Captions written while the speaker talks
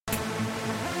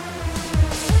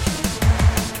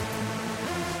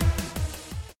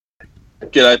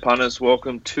G'day punters,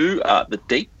 welcome to the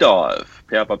Deep Dive,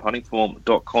 powered by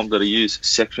puntingform.com.au's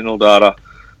sectional data.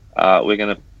 We're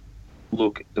going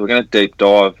to deep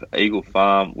dive Eagle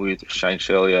Farm with Shane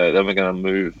Churlier. Then we're going to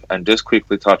move and just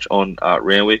quickly touch on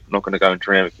Randwick. I'm not going to go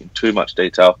into Randwick in too much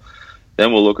detail.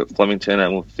 Then we'll look at Flemington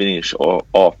and we'll finish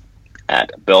off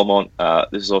at Belmont.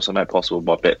 This is also made possible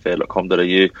by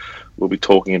betfair.com.au. We'll be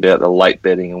talking about the late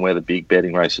betting and where the big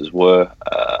betting races were.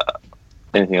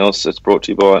 Anything else that's brought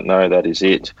to you by? No, that is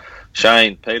it.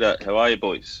 Shane, Peter, how are you,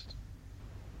 boys?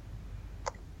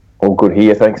 All good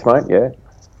here, thanks, mate. Yeah.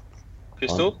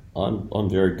 Crystal? I'm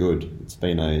very good. It's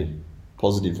been a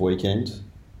positive weekend,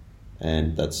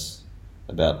 and that's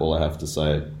about all I have to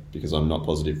say because I'm not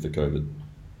positive for COVID.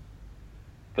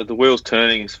 But the wheel's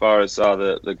turning as far as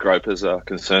the gropers are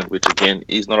concerned, which again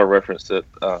is not a reference to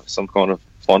some kind of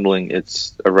fondling.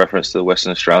 It's a reference to the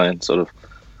Western Australian sort of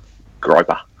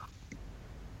groper.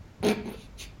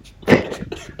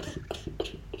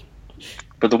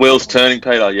 But the wheel's turning,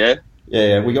 Peter, yeah?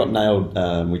 Yeah, we got nailed.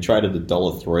 We traded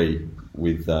 $1.03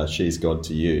 with She's God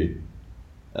to You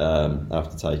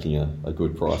after taking a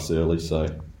good price early. So,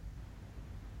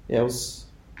 yeah, it was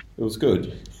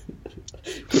good.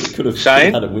 could have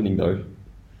had it winning, though.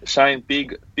 Shane,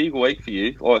 big week for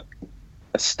you. Like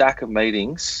a stack of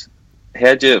meetings.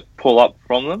 How'd you pull up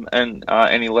from them? And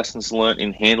any lessons learnt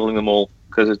in handling them all?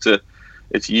 Because it's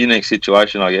a unique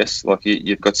situation, I guess. Like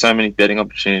you've got so many betting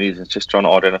opportunities. It's just trying to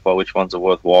identify which ones are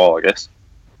worthwhile, I guess.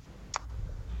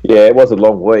 Yeah, it was a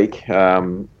long week.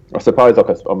 I suppose, like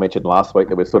I mentioned last week,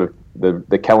 there was sort of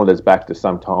the calendar's back to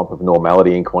some type of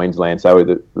normality in Queensland. So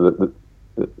the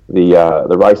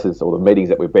races or the meetings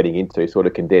that we're betting into sort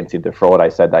of condensed into Friday,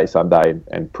 Saturday, Sunday,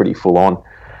 and pretty full on.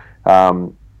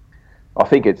 I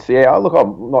think it's, look,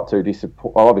 I'm not too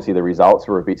disappointed. Obviously, the results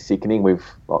were a bit sickening.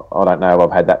 I don't know if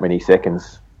I've had that many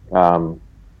seconds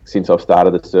since I've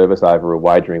started the service over a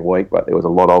wagering week, but there was a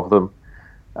lot of them.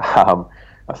 I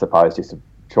suppose just to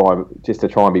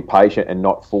try and be patient and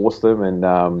not force them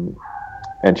and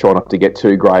try not to get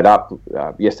too great up.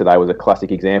 Yesterday was a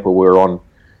classic example. We were on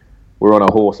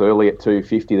a horse early at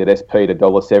 $2.50 that SP'd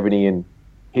 $1.70 and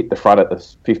hit the front at the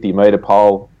 50-metre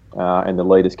pole. And the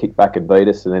leaders kicked back and beat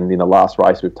us. And then in the last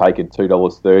race, we've taken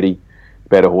 $2.30.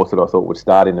 Better horse that I thought would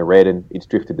start in the red, and it's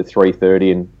drifted to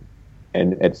 $3.30,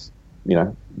 and it's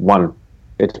won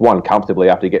comfortably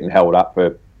after getting held up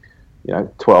for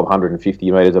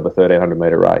 1,250 metres of a 1,300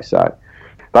 metre race. So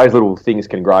those little things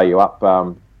can grow you up,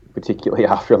 particularly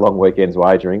after a long weekend's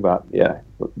wagering. But yeah,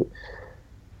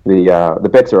 the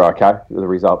bets are okay. The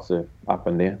results are up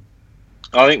and down.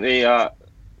 I think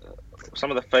some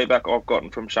of the feedback I've gotten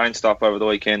from Shane's stuff over the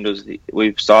weekend is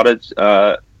we've started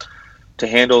to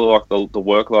handle like the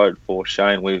workload for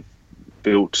Shane. We've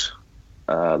built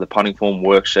the punting form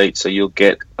worksheet, so you'll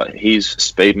get his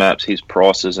speed maps, his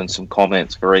prices, and some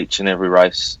comments for each and every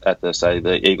race at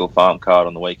the Eagle Farm card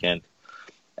on the weekend.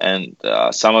 And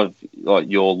some of like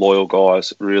your loyal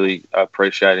guys really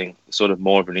appreciating sort of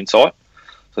more of an insight.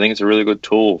 So I think it's a really good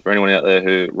tool for anyone out there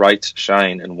who rates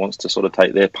Shane and wants to sort of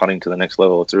take their punting to the next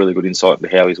level. It's a really good insight into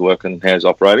how he's working and how he's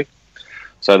operating.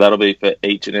 So that'll be for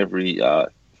each and every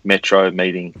metro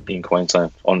meeting in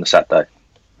Queensland on the Saturday.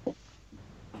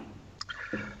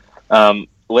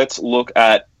 Let's look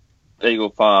at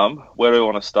Eagle Farm. Where do we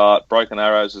want to start? Broken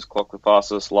Arrows has clocked the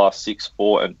fastest last 6,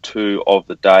 4 and 2 of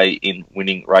the day in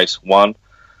winning race 1.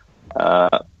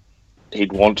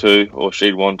 He'd want to, or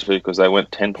she'd want to, because they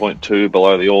went 10.2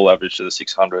 below the all average to the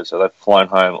 600. So they've flown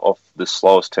home off the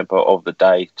slowest tempo of the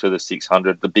day to the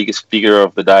 600. The biggest figure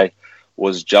of the day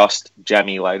was just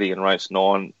Jammy Lady in race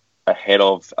 9, ahead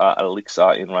of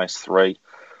Elixir in race 3.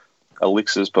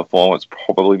 Elixir's performance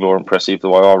probably more impressive the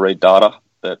way I read data.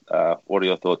 But what are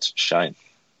your thoughts, Shane?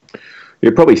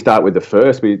 You'd probably start with the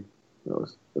first.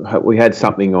 We had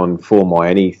something on For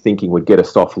Miami thinking would get a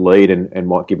soft lead and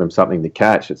might give him something to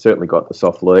catch. It certainly got the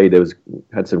soft lead.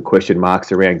 Had some question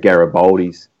marks around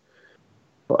Garibaldi's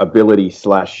ability /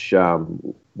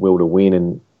 will to win,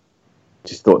 and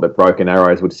just thought that Broken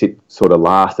Arrows would sit sort of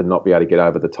last and not be able to get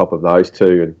over the top of those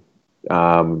two,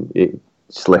 and it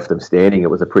just left them standing. It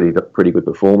was a pretty good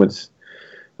performance.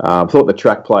 Thought the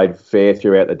track played fair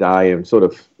throughout the day, and sort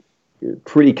of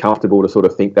pretty comfortable to sort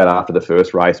of think that after the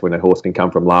first race when a horse can come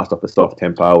from last off the soft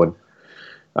tempo, and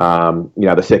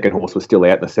the second horse was still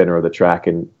out in the centre of the track,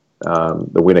 and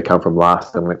the winner come from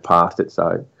last and went past it.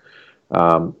 So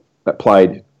that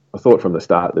played, I thought from the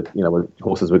start that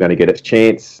horses were going to get its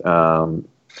chance.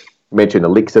 Mentioned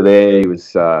Elixir there. He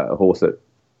was a horse that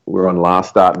we were on last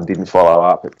start and didn't follow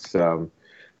up. It's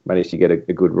managed to get a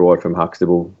good ride from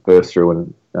Huxtable, burst through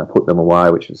and put them away,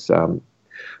 which was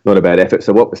not a bad effort.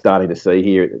 So what we're starting to see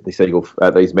here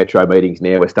at these Metro meetings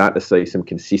now, we're starting to see some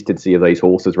consistency of these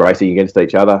horses racing against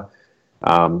each other.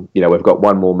 We've got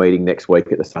one more meeting next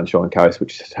week at the Sunshine Coast,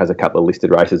 which has a couple of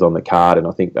listed races on the card, and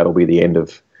I think that'll be the end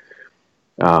of,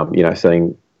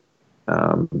 seeing,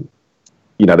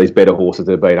 these better horses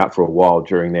that have been up for a while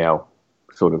during our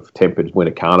sort of tempered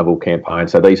winter carnival campaign.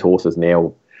 So these horses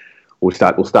now, we'll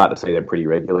start to see them pretty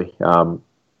regularly.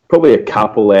 Probably a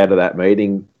couple out of that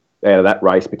meeting, out of that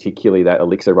race, particularly that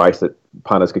Elixir race that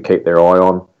punters could keep their eye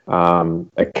on.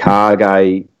 A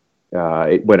Cargay,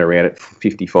 it went around at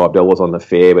 $55 on the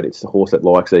fair, but it's a horse that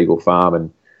likes Eagle Farm,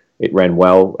 and it ran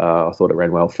well. I thought it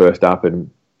ran well first up.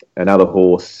 And another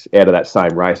horse out of that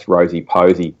same race, Rosie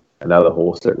Posey, another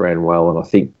horse that ran well. And I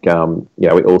think,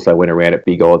 it also went around at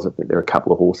big odds. I think there are a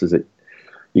couple of horses that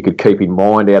you could keep in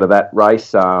mind out of that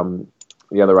race. The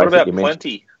other race that you mentioned.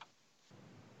 Plenty?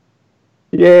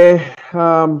 Yeah.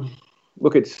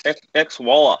 Look, it's...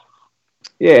 Ex-Waller.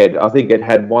 Yeah, I think it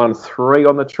had 1-3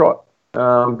 on the trot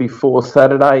before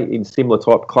Saturday in similar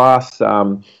type class.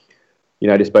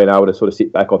 Just being able to sort of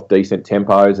sit back off decent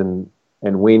tempos and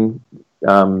win.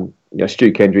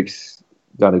 Stu Kendrick's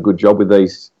done a good job with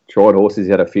these tried horses.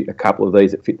 He had a couple of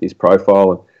these that fit this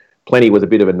profile, and Plenty was a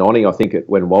bit of a nonny, I think,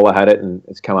 when Waller had it, and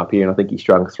it's come up here, and I think he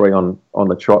strung 3 on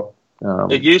the trot.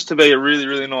 It used to be a really,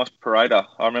 really nice parader.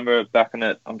 I remember backing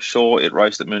it. I'm sure it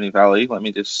raced at Moonee Valley. Let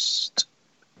me just...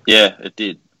 Yeah, it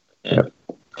did. Yeah. Yep.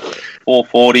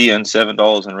 $4.40 and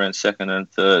 $7 and ran second and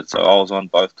third, so I was on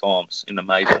both times in a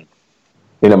maiden.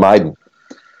 Yeah.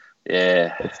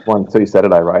 It's won 2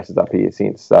 Saturday races up here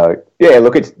since. So, yeah,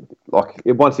 look, it's like,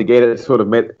 once again, it's sort of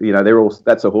met,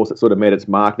 that's a horse that sort of met its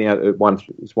mark now.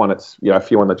 It's won its, a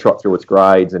few on the trot through its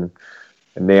grades, and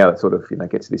now it sort of,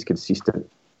 gets this consistent.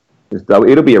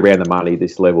 It'll be around the money,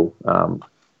 this level. But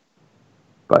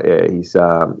yeah, he's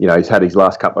had his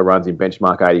last couple of runs in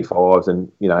benchmark 85s, and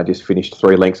just finished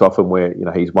 3 lengths off him, where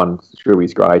he's won through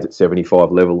his grades at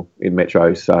 75 level in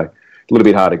Metros. So a little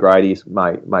bit harder grade. He's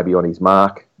maybe on his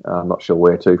mark. I'm not sure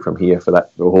where to from here for a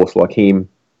horse like him.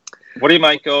 What do you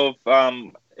make of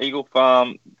Eagle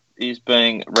Farm is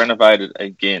being renovated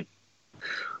again?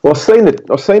 Well,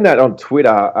 I've seen that on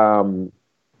Twitter.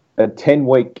 A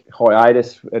 10-week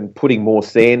hiatus and putting more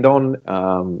sand on.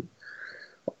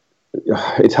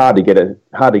 It's hard to get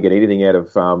anything out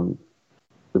of the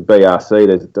BRC.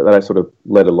 They don't sort of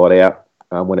let a lot out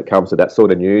when it comes to that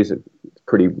sort of news. It's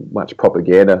pretty much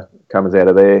propaganda comes out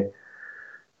of there,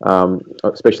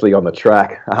 especially on the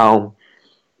track.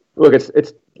 Look, it's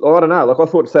I don't know. Like, I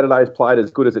thought Saturday's played as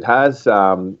good as it has.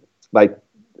 They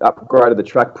upgraded the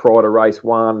track prior to race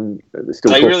 1.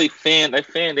 They fanned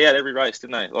out every race,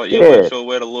 didn't they? Like, you weren't sure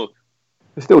where to look.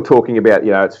 They're still talking about,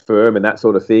 it's firm and that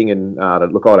sort of thing. And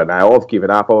look, I don't know. I've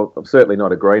given up. I'm certainly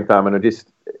not a green thumb, and it's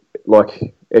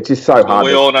just so hard.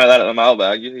 We all know that at the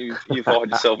mailbag. You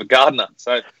find yourself a gardener.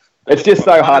 So it's just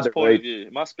so hard to read.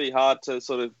 It must be hard to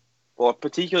sort of,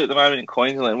 particularly at the moment in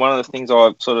Queensland. One of the things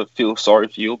I sort of feel sorry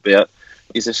for you about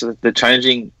is the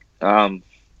changing,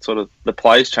 sort of the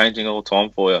play's changing all the time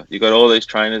for you. You've got all these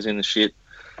trainers in the shit,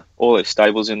 all these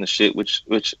stables in the shit, which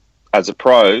as a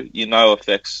pro,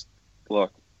 affects.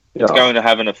 It's going to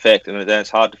have an effect, and then it's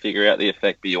hard to figure out the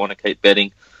effect, but you want to keep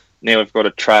betting. Now we've got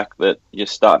a track that you're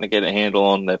starting to get a handle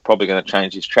on. They're probably going to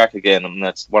change this track again, and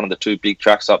that's one of the 2 big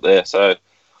tracks up there. So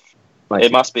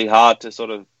it must be hard to sort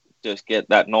of just get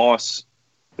that nice.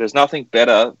 There's nothing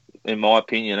better, in my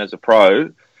opinion, as a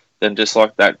pro, than just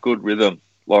like that good rhythm.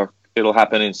 Like, it'll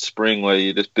happen in spring where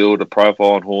you just build a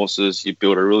profile on horses, you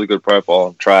build a really good profile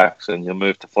on tracks, and you'll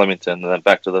move to Flemington and then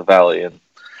back to the Valley, and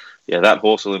that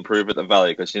horse will improve at the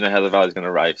Valley because you know how the Valley's going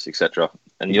to race, etc.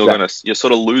 And you're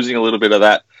sort of losing a little bit of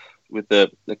that with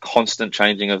the constant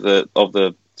changing of the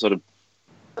sort of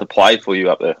the play for you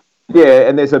up there. Yeah,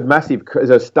 and there's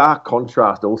a stark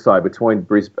contrast also between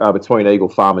Eagle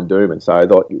Farm and Doomben. So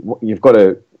you've got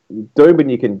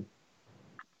Doomben, you can,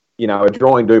 a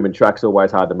drawing Doomben track's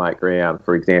always hard to make ground.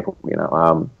 For example,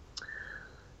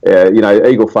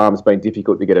 Eagle Farm's been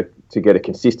difficult to get a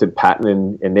consistent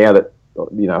pattern, and now that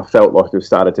felt like we've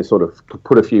started to sort of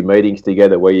put a few meetings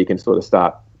together where you can sort of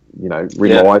start,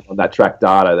 relying on that track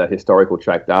data, that historical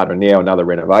track data, and now another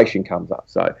renovation comes up.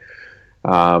 So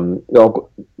I've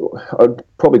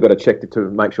probably got to check to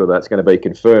make sure that's going to be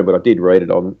confirmed, but I did read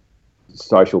it on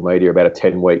social media about a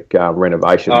 10-week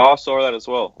renovation. Oh, I saw that as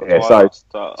well. So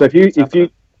if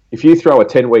you throw a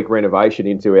 10-week renovation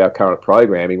into our current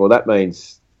programming, well,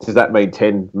 does that mean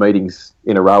 10 meetings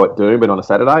in a row at Doomben on a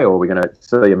Saturday, or are we going to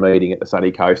see a meeting at the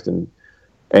Sunny Coast or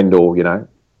or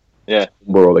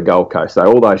the Gold Coast? So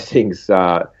all those things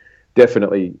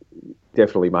definitely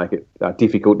definitely make it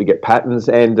difficult to get patterns.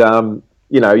 And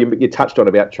you touched on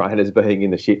about trainers being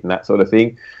in the shit and that sort of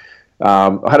thing.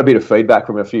 I had a bit of feedback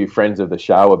from a few friends of the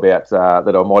show about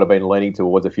that I might have been leaning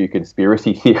towards a few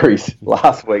conspiracy theories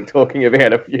last week, talking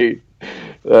about a few.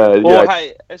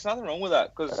 Hey, there's nothing wrong with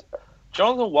that, because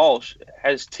Jonathan Walsh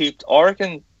has tipped, I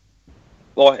reckon,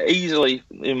 like easily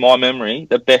in my memory,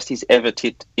 the best he's ever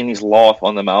tipped in his life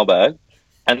on the mailbag.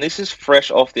 And this is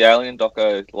fresh off the Alien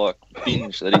doco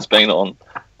binge that he's been on.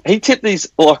 He tipped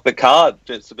these the card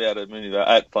just about a minute ago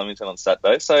at Flemington on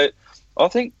Saturday. So I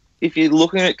think if you're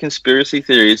looking at conspiracy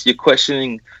theories, you're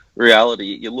questioning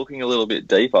reality, you're looking a little bit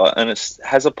deeper, and it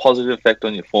has a positive effect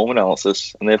on your form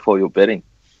analysis, and therefore you're betting.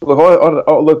 Look,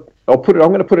 I'll put it. I'm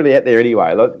going to put it out there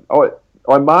anyway.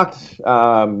 I marked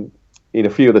in a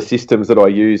few of the systems that I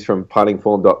use from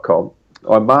puntingform.com.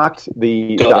 I marked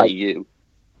the date.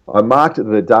 I marked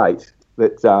the date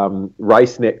that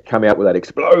RaceNet came out with that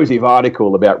explosive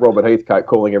article about Robert Heathcote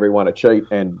calling everyone a cheat,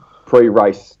 and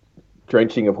pre-race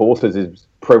drenching of horses is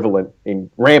prevalent in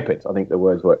rampant, I think the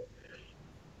words were.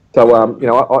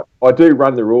 So, I do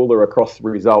run the ruler across the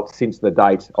results since the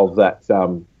date of that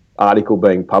article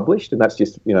being published, and that's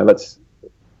just, that's,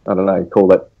 I don't know, call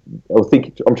that.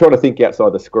 I'm trying to think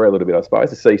outside the square a little bit, I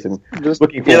suppose, to see some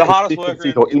looking for the hardest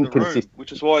worker or in the room,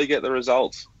 which is why you get the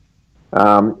results.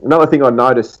 Another thing I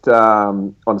noticed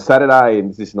on Saturday,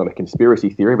 and this is not a conspiracy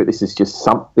theory, but this is just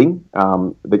something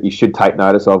that you should take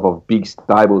notice of big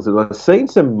stables. I've seen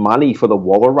some money for the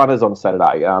Waller runners on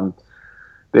Saturday.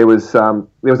 There was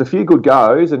a few good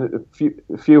goes and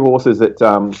a few horses that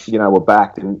were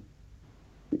backed, and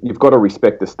you've got to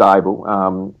respect the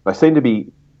stable. They seem to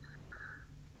be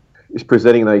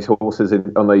presenting these horses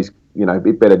on these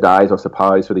bit better days, I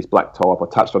suppose, for this black type. I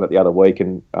touched on it the other week,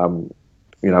 and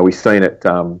we've seen it.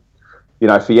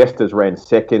 Fiestas ran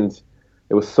second.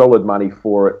 There was solid money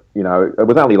for it. It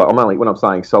was only when I'm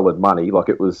saying solid money,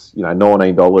 it was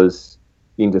 $19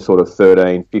 into sort of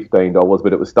 $13, $15,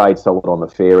 but it was stayed solid on the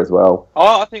fair as well.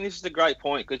 Oh, I think this is a great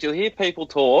point, because you'll hear people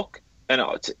talk, and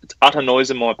it's utter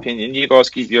noise in my opinion. You guys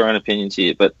give your own opinions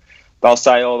here, but they'll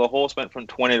say, the horse went from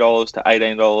 $20 to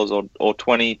 $18 or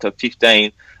 $20 to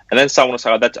 $15, and then someone will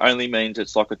say, that only means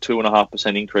it's like a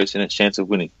 2.5% increase in its chance of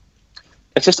winning.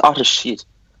 It's just utter shit.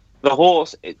 The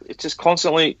horse, it's just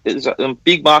constantly, there's a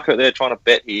big market there trying to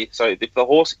bet here. So if the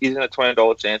horse isn't a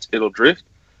 $20 chance, it'll drift,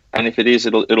 and if it is,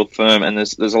 it'll firm. And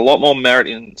there's a lot more merit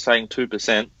in saying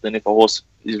 2% than if a horse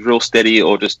is real steady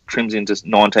or just trims into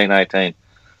 19, 18.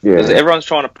 Yeah. Because everyone's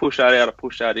trying to push that out or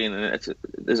push that in, and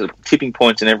there's a tipping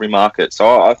points in every market.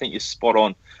 So I think you're spot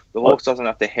on. The horse doesn't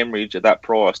have to hemorrhage at that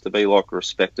price to be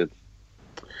respected.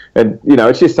 And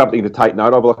it's just something to take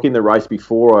note of. Like in the race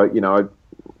before,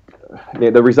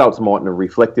 the results mightn't have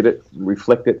reflected it,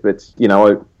 but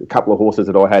a couple of horses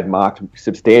that I had marked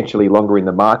substantially longer in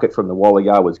the market from the while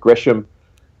ago was Gresham.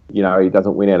 He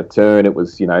doesn't win out of turn. It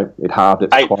was, it halved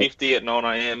its 8.50 at 9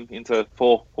 a.m. into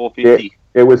 4.50. Yeah.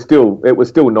 It was still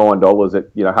 $9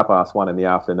 at 1:30 in the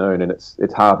afternoon, and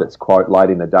it's halved its quote late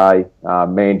in the day.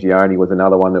 Mangione was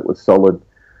another one that was solid,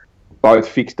 both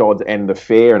fixed odds and the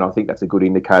fair, and I think that's a good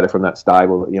indicator from that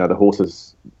stable. The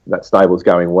horses, that stable's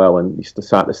going well, and you're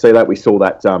starting to see that. We saw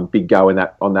that big go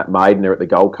on that maiden there at the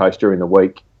Gold Coast during the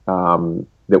week.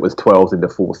 That was 12s into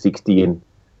 460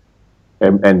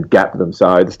 and gapped them.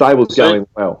 So the stable's going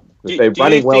well. They're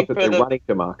running well, but they're running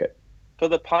to market. For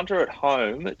the punter at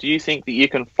home, do you think that you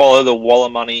can follow the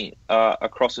Waller money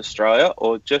across Australia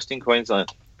or just in Queensland?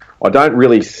 I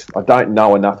don't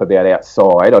know enough about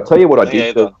outside. I'll tell you what I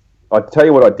did do. I'll tell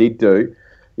you what I did do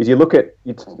is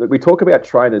we talk about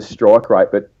trainers' strike rate,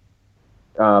 but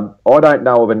I don't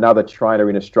know of another trainer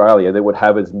in Australia that would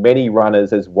have as many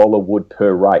runners as Waller would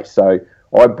per race. So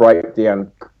I break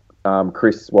down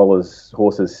Chris Waller's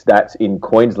horses' stats in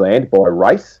Queensland by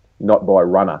race, not by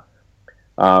runner.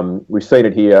 We've seen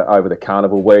it here over the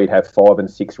carnival where he'd have 5 and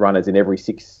 6 runners in every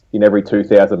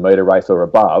 2,000 metre race or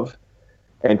above.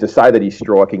 And to say that he's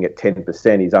striking at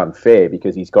 10% is unfair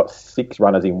because he's got 6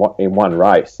 runners in one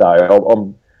race.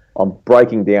 So I'm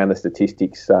breaking down the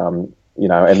statistics, and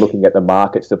looking at the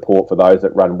market support for those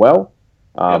that run well.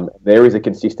 There has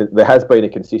been a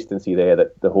consistency there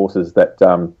that the horses that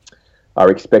are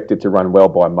expected to run well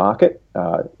by market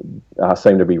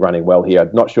seem to be running well here.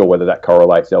 Not sure whether that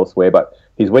correlates elsewhere, but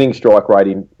his winning strike rate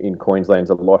in Queensland's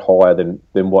a lot higher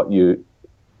than what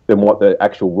the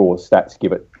actual raw stats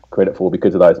give it credit for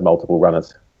because of those multiple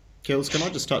runners. Kills, can I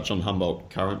just touch on Humboldt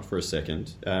Current for a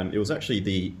second? It was actually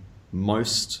the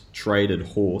most traded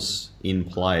horse in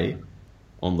play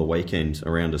on the weekend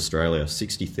around Australia.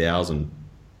 60,000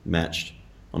 matched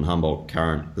on Humboldt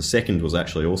Current. The second was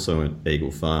actually also at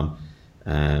Eagle Farm.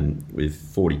 with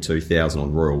 42,000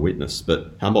 on Royal Witness.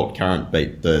 But Humboldt Current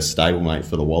beat the stablemate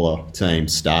for the Waller team,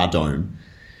 Stardome.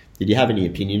 Did you have any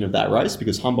opinion of that race?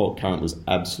 Because Humboldt Current was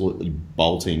absolutely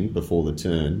bolting before the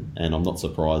turn, and I'm not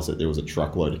surprised that there was a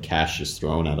truckload of cash just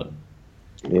thrown at it.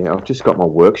 Yeah, I've just got my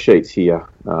worksheets here,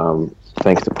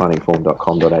 thanks to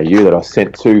puntingform.com.au, that I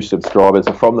sent to subscribers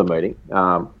from the meeting.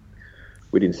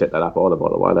 We didn't set that up either, by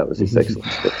the way. That was just excellent.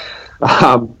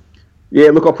 Yeah,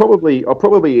 look, I'll probably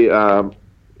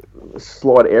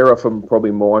slight error from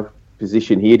probably my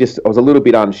position here. Just I was a little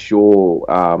bit unsure.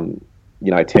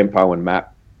 Tempo and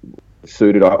map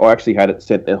suited. I actually had it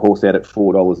sent the horse out at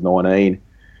 $4.19.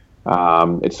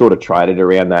 It sort of traded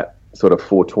around that sort of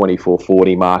 420,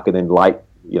 440 mark, and then late,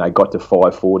 got to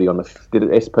 540 on the. Did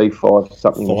it SP 5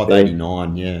 something?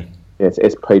 589, yeah. Yeah, it's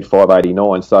SP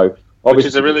 589. So. Which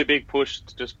is a really big push,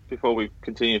 just before we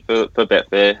continue for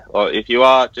Betfair. If you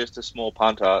are just a small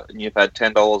punter and you've had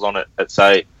 $10 on it at,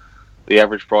 say, the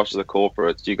average price of the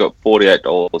corporates, you got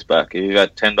 $48 back. If you've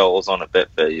had $10 on at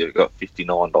Betfair, you've got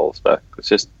 $59 back. It's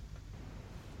just,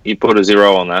 you put a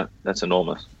zero on that, that's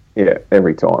enormous. Yeah,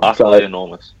 every time. Utterly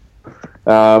enormous.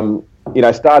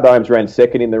 Stardomes ran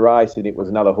second in the race, and it was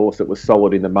another horse that was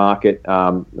solid in the market.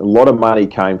 A lot of money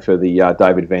came for the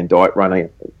David Van Dyke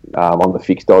running on the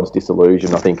fixed odds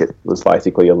Disillusion. I think it was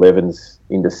basically 11s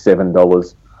into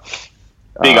 $7.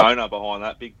 Big owner behind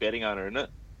that, big betting owner, isn't it?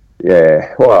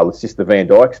 Yeah, well, it's just the Van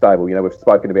Dyke stable. We've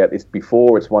spoken about this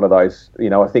before. It's one of those,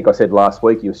 I think I said last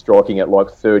week, you're striking at like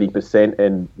 30%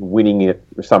 and winning at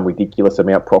some ridiculous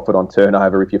amount profit on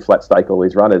turnover if you flat stake all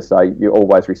these runners. So you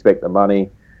always respect the money.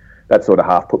 That sort of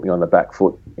half put me on the back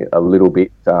foot a little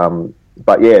bit.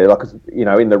 But yeah,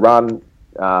 in the run,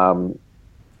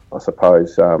 I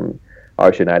suppose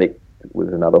Oceanatic was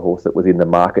another horse that was in the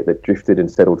market that drifted and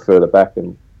settled further back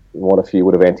than what a few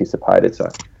would have anticipated. So,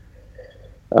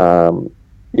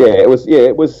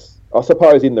 it was. I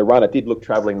suppose in the run, it did look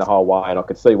travelling the whole way, and I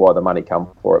could see why the money come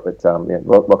for it. But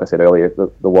like I said earlier,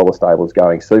 the Waller stable is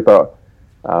going super.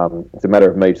 It's a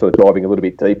matter of me sort of diving a little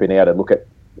bit deeper now to look at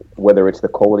whether it's the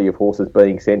quality of horses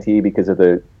being sent here because of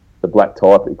the black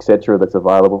type, etc., that's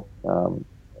available,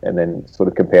 and then sort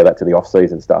of compare that to the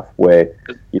off-season stuff where.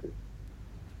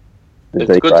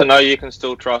 It's good to know you can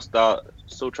still trust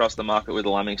the market with the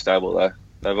lambing stable, though.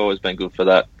 They've always been good for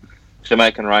that.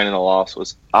 Jamaican Rain in the last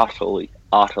was utterly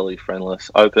friendless.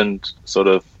 Opened sort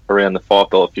of around the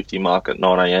 $5.50 mark at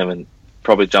 9 a.m. and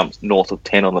probably jumped north of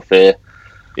 10 on the fair.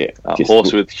 Yeah,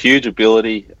 horse with huge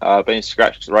ability, been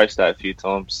scratched race day a few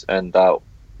times, and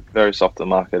very soft to the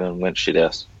market and went shit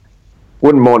house.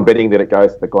 Wouldn't mind betting that it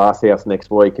goes to the Glass House next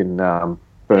week and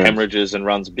hemorrhages and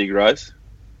runs a big race.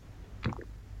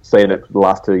 Seen it the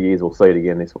last 2 years, we'll see it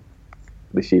again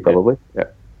this year probably. Yeah.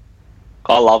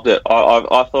 I loved it.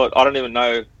 I thought, I don't even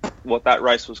know what that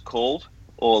race was called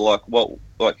or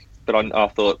but I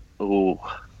thought, ooh,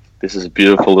 this is a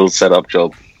beautiful little setup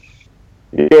job.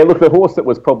 Yeah, look, the horse that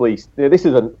was probably... This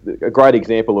is a great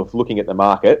example of looking at the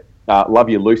market. Love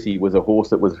You Lucy was a horse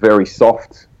that was very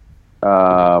soft.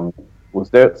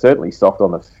 Certainly soft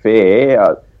on the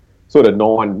fair. Sort of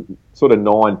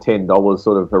 $9-10,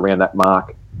 sort of around that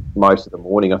mark most of the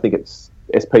morning. I think it's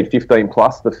SP 15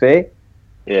 plus the fair.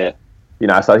 Yeah.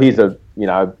 So here's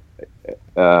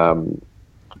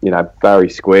Barry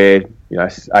Square,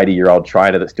 80-year-old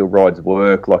trainer that still rides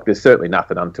work. Like, there's certainly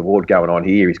nothing untoward going on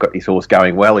here. He's got his horse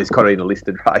going well. He's got it in a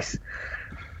listed race,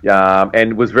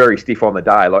 and was very stiff on the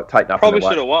day. Like, take nothing. Probably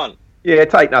away. Should have won. Yeah,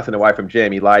 take nothing away from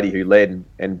Jamie Lady, who led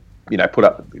and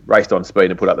raced on speed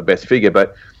and put up the best figure.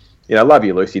 But Love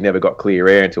You Lucy never got clear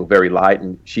air until very late,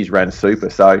 and she's ran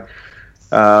super. So,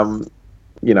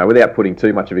 without putting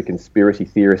too much of a conspiracy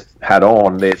theorist hat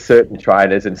on, there's certain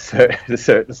trainers and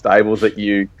certain stables that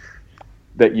you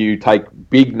take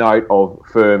big note of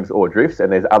firms or drifts, and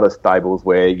there's other stables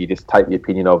where you just take the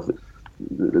opinion of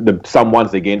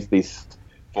someone's against this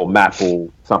or map or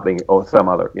something or some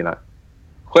other,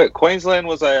 Queensland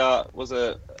was a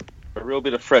real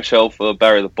bit of fresh hell for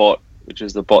Barry the Bot, which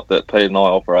is the bot that Pete and I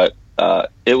operate.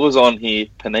 It was on here: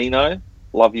 Panino,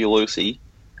 Love You Lucy,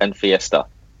 and Fiesta.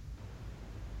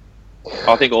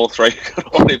 I think all three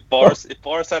got on. If Boris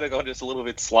had gone just a little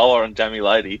bit slower on Jamie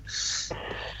Lady.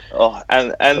 Oh,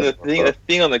 and the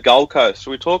thing on the Gold Coast.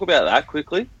 Should we talk about that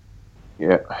quickly?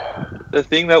 Yeah. The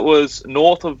thing that was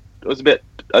north of, it was about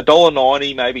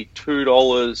 $1.90, maybe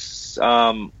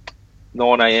 $2.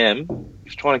 9 a.m.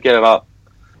 Just trying to get it up.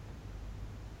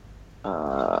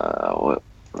 What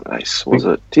race was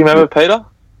it? Do you remember, Peter?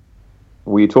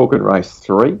 Were you talking race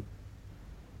 3?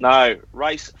 No,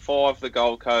 race 5, the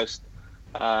Gold Coast.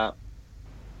 The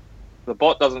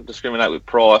bot doesn't discriminate with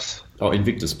price. Oh,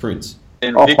 Invictus Prince.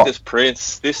 Invictus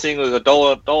Prince. This thing was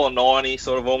 $1.90,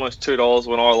 sort of almost $2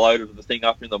 when I loaded the thing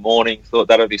up in the morning. Thought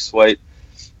that'd be sweet.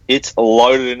 It's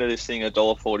loaded into this thing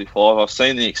 $1.45. I've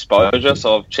seen the exposure,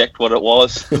 so I've checked what it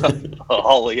was.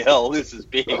 Holy hell, this is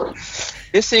big.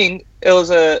 This thing, it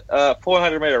was a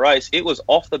 400-meter race. It was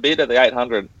off the bid at the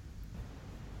 800.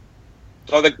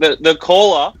 So the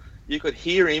caller, you could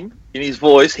hear him in his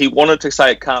voice. He wanted to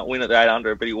say it can't win at the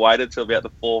 800, but he waited till about the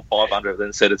 500,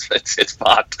 then said it's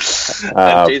fucked.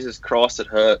 And Jesus Christ, it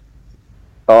hurt.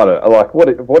 I don't like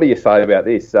what do you say about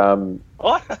this? I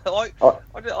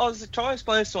was trying to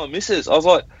explain this to my missus. I was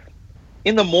like,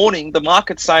 in the morning, the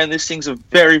market's saying this thing's a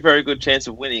very, very good chance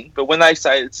of winning, but when they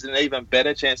say it's an even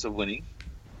better chance of winning,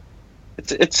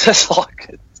 it's just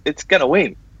like it's going to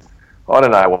win. I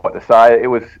don't know what to say. It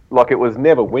was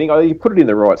never winning. You put it in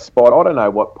the right spot. I don't know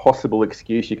what possible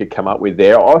excuse you could come up with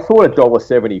there. I thought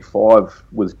 $1.75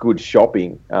 was good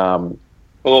shopping. Well,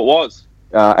 it was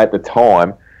at the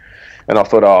time. And I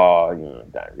thought,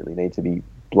 don't really need to be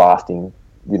blasting,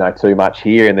 too much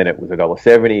here. And then it was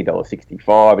 $1.70,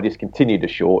 $1.65. It just continued to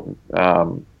shorten.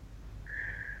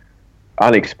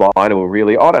 Unexplainable,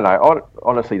 really. I don't know. I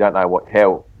honestly don't know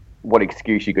what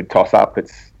excuse you could toss up.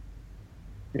 It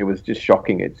was just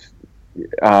shocking.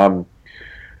 I don't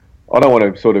want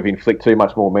to sort of inflict too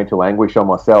much more mental anguish on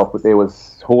myself, but there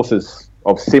was horses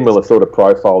of similar sort of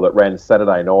profile that ran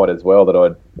Saturday night as well that I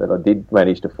did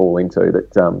manage to fall into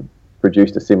that.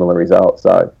 Produced a similar result,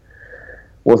 so it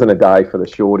wasn't a day for the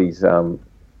shorties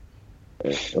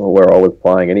where I was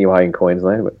playing anyway in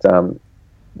Queensland. But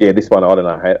this one I don't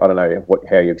know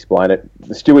how you explain it.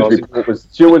 The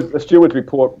stewards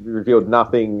report revealed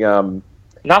nothing.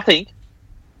 Nothing.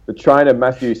 The trainer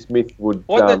Matthew Smith would.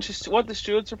 What the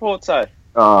stewards report say?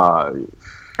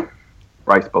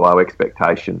 Race below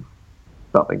expectation,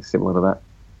 something similar to that.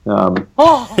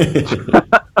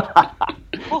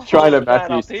 Trainer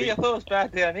Matthew Smith. I thought it was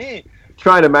bad down here.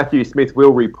 Trainer Matthew Smith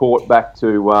will report back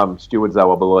to stewards,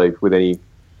 though, I believe, with any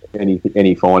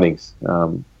findings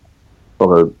of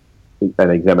an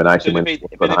examination.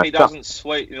 But if he doesn't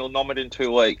sweep, he'll nom it in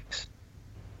 2 weeks.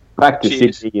 Back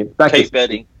to Sydney.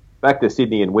 Betting. Back to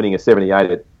Sydney and winning a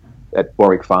 78 at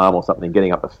Warwick Farm or something,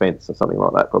 getting up the fence or something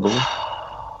like that, probably.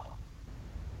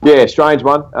 Yeah, strange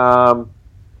one.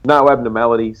 No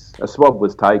abnormalities. A swab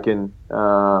was taken.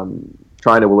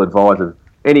 Trainer will advise of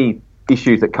any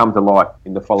issues that come to light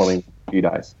in the following few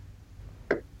days.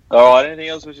 All right, anything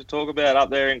else we should talk about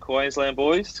up there in Queensland,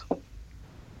 boys?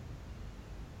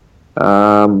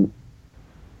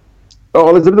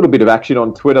 There's a little bit of action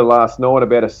on Twitter last night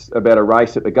about a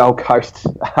race at the Gold Coast.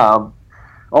 I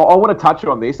want to touch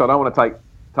on this. I don't want to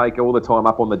take all the time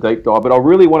up on the deep dive, but I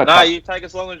really want to... No, you take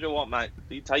as long as you want, mate.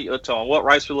 You take your time. What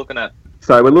race are we looking at?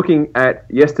 So we're looking at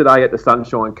yesterday at the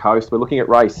Sunshine Coast. We're looking at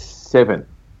race 7.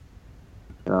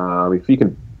 If you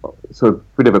can, sort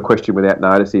of bit of a question without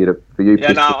notice here for you.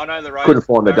 Yeah, no, I know the race. Couldn't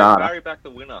find the data. Barry backed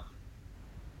the winner.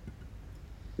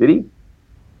 Did he?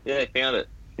 Yeah, he found it.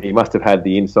 He must have had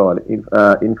the inside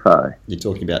info. You're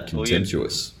talking about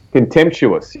Contemptuous.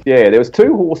 Contemptuous, yeah. There was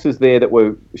 2 horses there that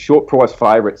were short price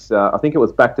favourites. I think it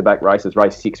was back-to-back races,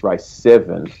 race 6, race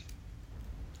 7.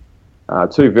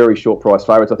 2 very short price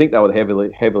favourites. I think they were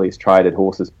the heaviest traded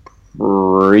horses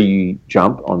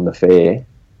pre-jump on the fair.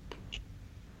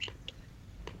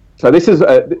 So this is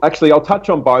actually, I'll touch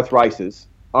on both races.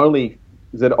 Only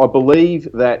that I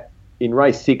believe that in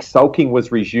race 6, sulking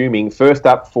was resuming first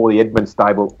up for the Edmund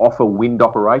Stable off a wind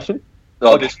operation.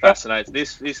 Oh, this fascinates.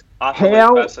 This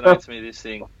utterly fascinates me. This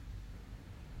thing.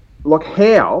 Like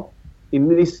how in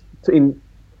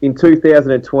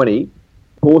 2020,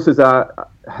 horses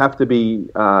have to be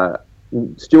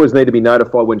stewards need to be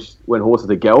notified when horses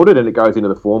are gelded and it goes into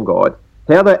the form guide.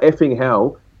 How the effing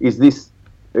hell is this?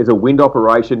 Is a wind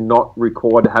operation not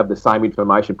required to have the same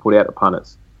information put out to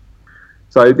punters?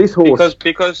 So this horse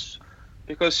because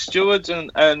stewards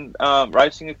and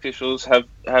racing officials have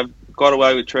got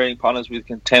away with treating punters with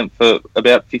contempt for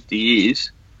about 50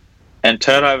 years, and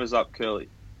turnovers up, Curly.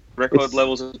 Record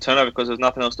levels of turnover because there's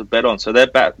nothing else to bet on. So they're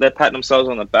patting themselves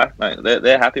on the back, mate.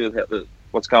 They're happy with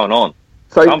what's going on.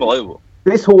 So it's unbelievable.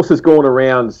 This horse has gone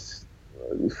around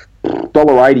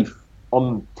 $1.80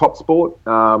 on Top Sport.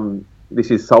 This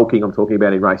is sulking I'm talking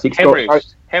about in race 6.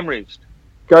 Hemorrhaged.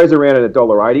 Goes around at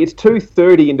 $1.80. It's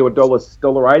 $2.30 into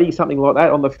 $1.80, something like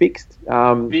that on the fixed.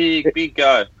 Big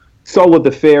go. Solid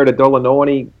the fair at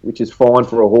 $1.90, which is fine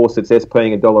for a horse that's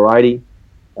SPing $1.80.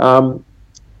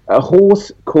 A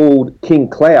horse called King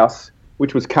Klaus,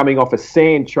 which was coming off a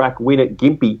sand track win at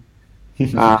Gympie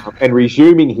and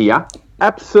resuming here,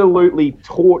 absolutely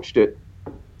torched it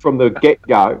from the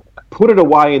get-go, put it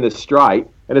away in the straight,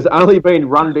 and has only been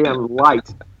run down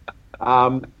late.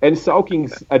 And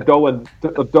sulking's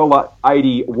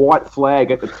 $1.80 white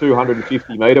flag at the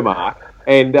 250 metre mark,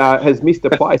 and has missed a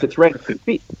place. It's ranked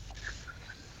fifth.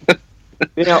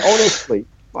 Now, honestly,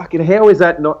 fucking, how is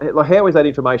that not? Like, how is that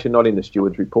information not in the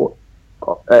stewards report?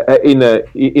 In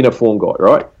a form guide,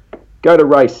 right? Go to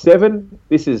race 7.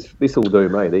 This will do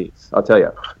me. This, I'll tell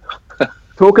you.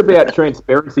 Talk about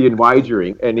transparency in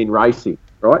wagering and in racing,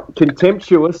 right?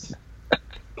 Contemptuous.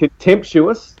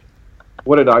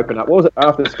 What did it open up? What was it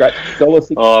after the scratch?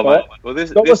 $1.65. Oh, mate. Well,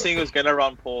 this thing was going to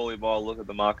run poorly by a look at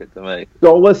the market to me.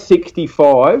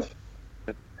 $1.65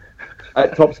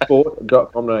 at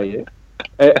topsport.com.au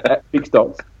at fixed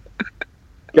odds.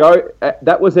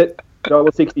 That was at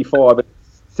 $1.65 at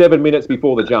 7 minutes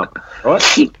before the jump, right?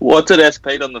 What's it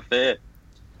SP'd on the fair?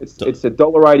 It's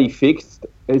 $1.80 fixed.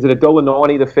 Is it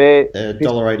 $1.90 the fair?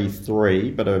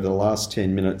 $1.83, but over the last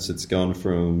 10 minutes it's gone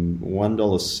from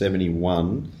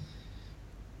 $1.71.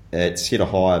 It's hit a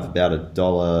high of about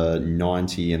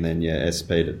 $1.90 and then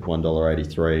SP'd at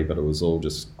 $1.83, but it was all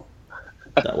just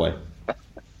that way.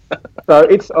 So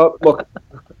it's look,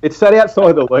 it's sat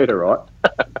outside the leader, right?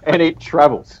 And it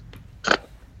travels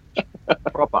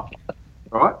proper,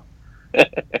 right?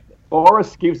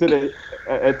 Boris gives it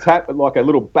a tap, like a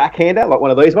little backhander, like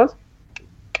one of these ones.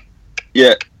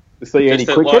 Yeah. To see any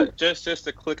quicker. Just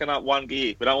to clicking up one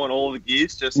gear. We don't want all the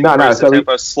gears. Just no. So the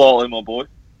tempo slightly, my boy.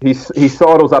 He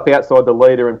sidles up outside the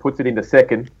leader and puts it into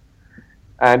second,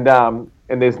 and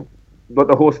there's but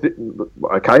the horse.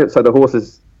 Okay, so the horse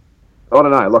is. I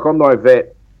don't know. Like, I'm no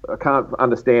vet. I can't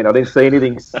understand. I didn't see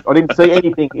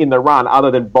anything in the run other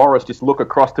than Boris just look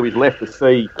across to his left to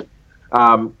see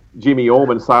Jimmy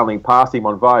Orman sailing past him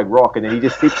on Vogue Rock, and then he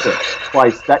just sits there,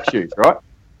 plays statues, right?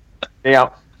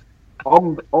 Now,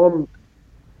 I'm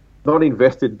not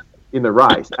invested in the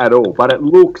race at all, but it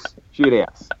looks shit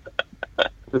house,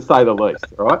 to say the least,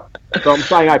 right? So I'm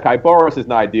saying, okay, Boris is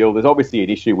no deal. There's obviously an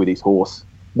issue with his horse.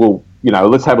 Well,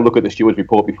 let's have a look at the stewards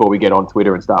report before we get on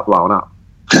Twitter and start blowing up.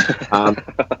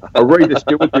 I'll read the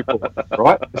stewards report,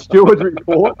 right? The stewards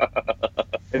report,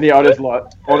 and the owner's like,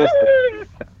 honestly,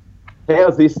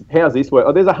 how's this work?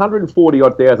 Oh, there's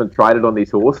 140,000 traded on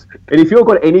this horse, and if you've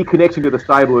got any connection to the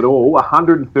stable at all,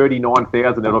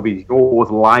 139,000 of his yours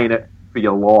laying it for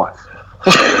your life.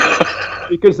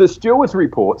 Because the stewards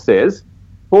report says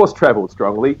horse travelled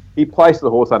strongly. He placed the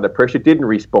horse under pressure, didn't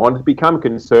respond, become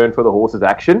concerned for the horse's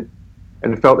action,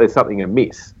 and felt there's something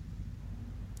amiss.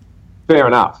 Fair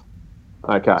enough.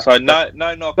 Okay. So no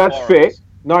knock. That's Boris. fair.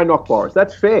 No knock, Boris.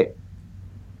 That's fair.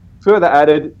 Further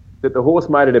added that the horse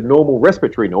made an abnormal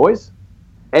respiratory noise,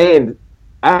 and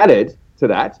added to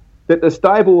that the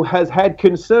stable has had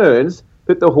concerns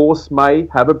that the horse may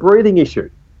have a breathing issue.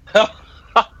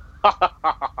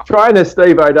 Trainer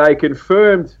Steve O'Dea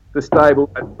confirmed the stable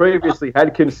had previously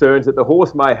had concerns that the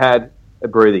horse may have a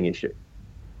breathing issue.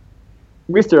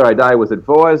 Mr. O'Dea was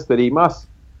advised that he must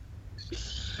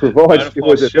provide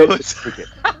stewards a vet certificate.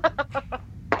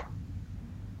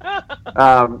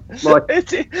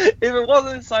 If it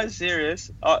wasn't so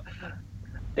serious,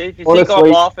 if you honestly, think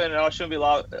I'm laughing and I shouldn't be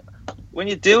laughing, when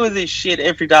you deal with this shit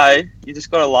every day, you just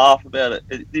got to laugh about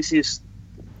it. This is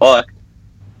like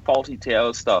faulty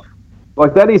tower stuff.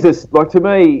 Like, that is just, like, to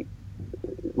me,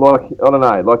 like, I don't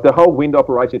know, like the whole wind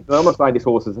operation. I'm not saying this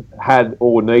horse has had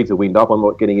or needs a wind up. I'm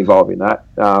not getting involved in that.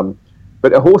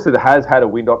 But a horse that has had a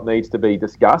wind up needs to be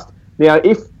discussed. Now,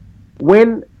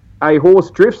 when a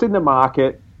horse drifts in the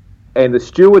market and the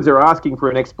stewards are asking for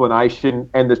an explanation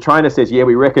and the trainer says, yeah,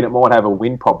 we reckon it might have a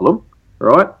wind problem,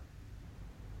 right?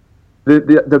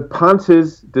 The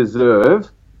punters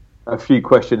deserve a few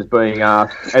questions being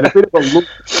asked and a bit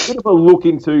of a look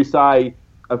into, say,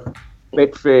 a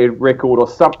Betfair record or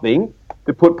something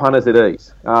to put punters at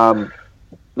ease.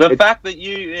 The fact that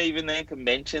you even then can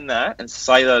mention that and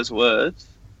say those words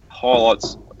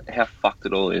highlights how fucked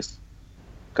it all is.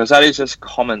 Because that is just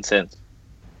common sense.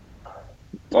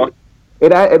 Like,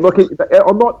 I'm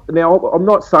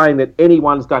not saying that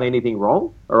anyone's done anything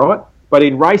wrong, all right? But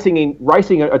in racing,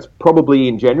 it's probably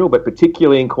in general, but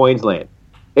particularly in Queensland,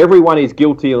 everyone is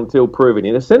guilty until proven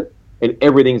innocent, and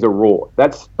everything's a raw.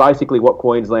 That's basically what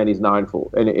Queensland is known for,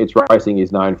 and its racing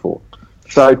is known for.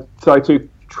 So to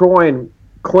try and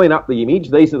clean up the image,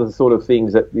 these are the sort of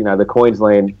things that the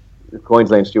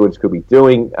Queensland stewards could be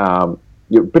doing.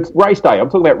 But race day, I'm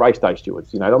talking about race day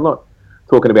stewards. I'm not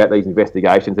talking about these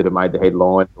investigations that have made the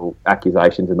headlines or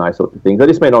accusations and those sorts of things. I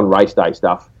just meant on race day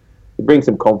stuff. It brings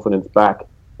some confidence back.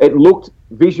 It looked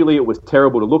visually, it was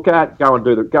terrible to look at. Go and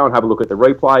have a look at the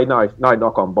replay. No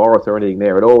knock on Boris or anything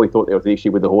there at all. We thought there was an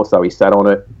issue with the horse, so he sat on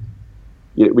it.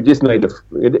 we just need to.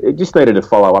 It just needed to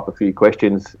follow up a few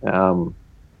questions.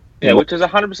 Yeah, which is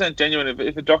 100% genuine.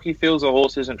 If a jockey feels a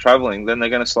horse isn't travelling, then they're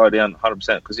going to slow down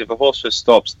 100%. Because if a horse just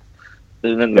stops,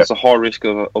 then there's a high risk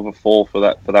of a fall for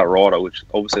that rider, which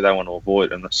obviously they want to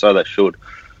avoid, and so they should.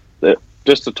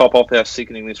 Just to top off how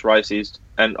sickening this race is,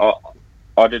 and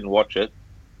I didn't watch it,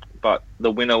 but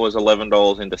the winner was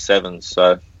 $11 into sevens.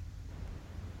 So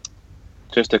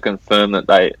just to confirm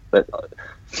that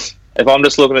if I'm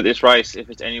just looking at this race,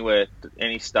 if it's anywhere,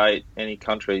 any state, any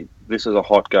country, this is a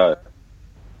hot go.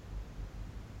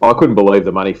 I couldn't believe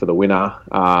the money for the winner,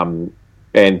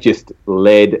 and just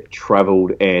led,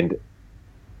 travelled, and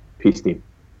pissed him.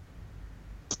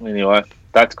 Anyway,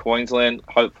 that's Queensland.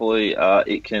 Hopefully,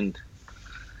 it can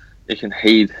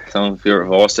heed some of your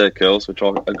advice there, Curls, which I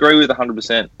agree with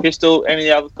 100%. Pistol,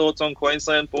 any other thoughts on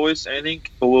Queensland, boys? Anything?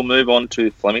 Or we'll move on to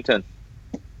Flemington.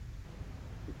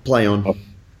 Play on.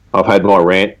 I've had my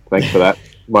rant. Thanks for that.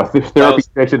 My therapy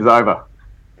session's over.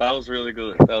 That was really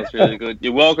good.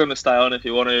 You're welcome to stay on if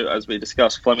you want to, as we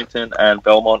discuss Flemington and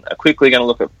Belmont. Quickly going to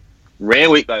look at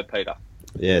Randwick, though, Peter.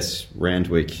 Yes,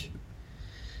 Randwick.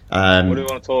 What do you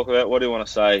want to talk about? What do you want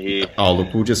to say here? Oh,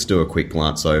 look, we'll just do a quick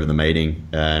glance over the meeting.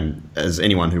 As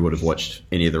anyone who would have watched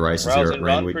any of the races Rails here at and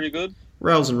Randwick. Run, pretty good.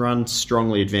 Rails and Run,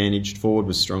 strongly advantaged. Forward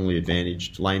was strongly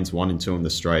advantaged. Lanes 1 and 2 in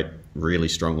the straight, really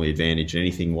strongly advantaged.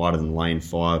 Anything wider than lane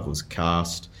 5 was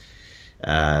cast.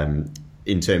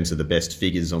 In terms of the best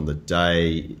figures on the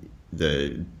day,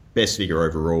 the best figure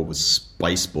overall was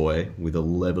Space Boy with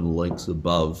 11 lengths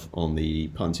above on the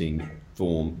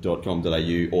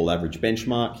puntingform.com.au all-average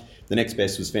benchmark. The next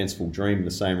best was Fanciful Dream in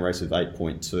the same race of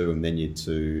 8.2, and then you're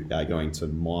going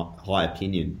to High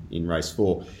Opinion in race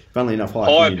 4. Funnily enough,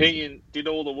 High Opinion did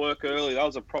all the work early. That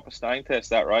was a proper staying test,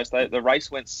 that race. The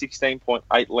race went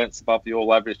 16.8 lengths above the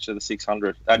all-average to the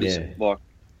 600. That is like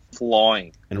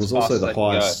flying. And it was also the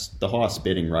highest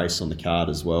betting race on the card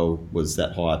as well, was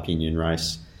that High Opinion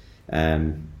race.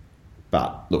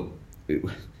 But look,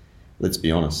 let's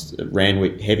be honest,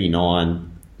 Randwick, heavy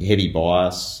 9, heavy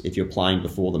bias. If you're playing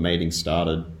before the meeting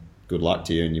started, good luck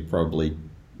to you, and you probably,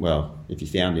 well, if you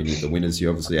found any of the winners, you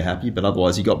obviously are happy, but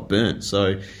otherwise you got burnt.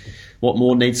 So what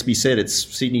more needs to be said? It's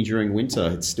Sydney during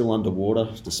winter. It's still underwater,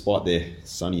 despite their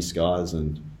sunny skies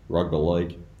and rugby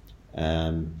league.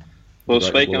 Well,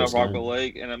 speaking of rugby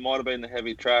league, and it might have been the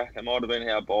heavy track, it might have been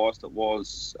how biased it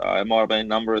was, it might have been a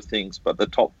number of things, but the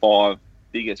top 5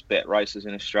 biggest bet races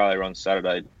in Australia on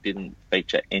Saturday didn't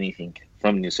feature anything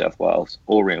from New South Wales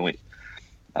or Randwick.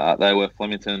 They were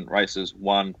Flemington races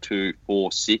 1, 2,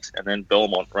 4, 6, and then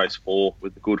Belmont race 4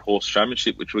 with the Good Horse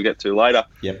Showmanship, which we'll get to later.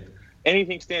 Yep.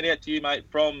 Anything stand out to you, mate,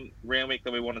 from Randwick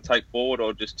that we want to take forward,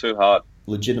 or just too hard?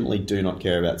 Legitimately do not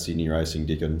care about Sydney racing,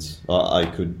 Dickens. I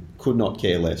could not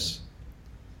care less.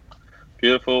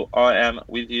 Beautiful. I am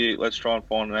with you. Let's try and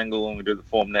find an angle when we do the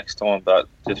form next time, but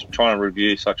just trying to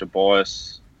review such a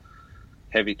bias,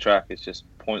 heavy track is just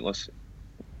pointless.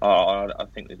 I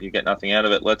think that you get nothing out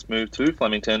of it. Let's move to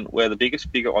Flemington, where the biggest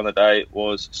figure on the day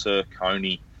was Sir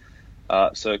Coney.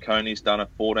 Sir Coney's done a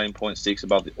 14.6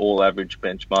 above the all-average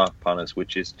benchmark punters,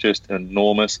 which is just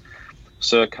enormous.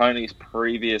 Sir Coney's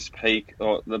previous peak,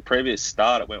 or the previous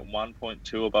start, it went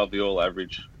 1.2 above the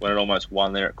all-average when it almost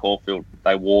won there at Caulfield.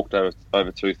 They walked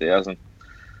over 2,000.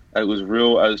 It was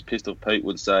real, as Pistol Pete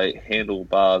would say,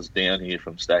 handlebars down here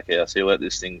from Stackhouse. He let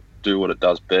this thing do what it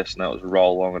does best, and that was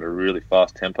roll along at a really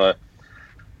fast tempo.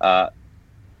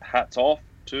 Hats off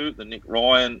to the Nick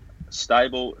Ryan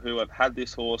stable, who have had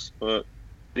this horse for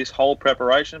this whole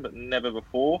preparation, but never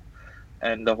before.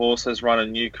 And the horse has run a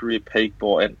new career peak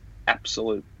by an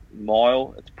absolute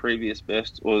mile. Its previous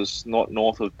best was not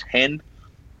north of 10.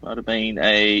 Might have been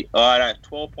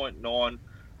 12.9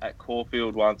 at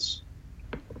Caulfield once.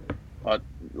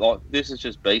 This is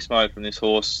just beast mode from this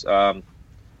horse.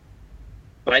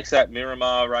 Makes that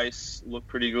Miramar race look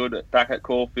pretty good back at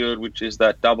Caulfield, which is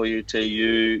that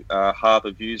WTU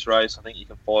Harbour Views race. I think you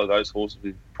can follow those horses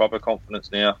with proper confidence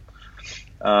now.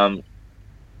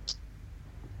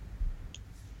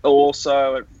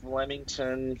 Also at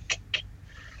Flemington,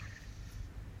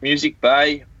 Music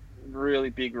Bay, really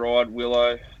big ride.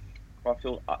 Willow. I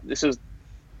feel this is.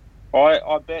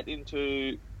 I bet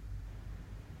into.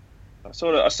 I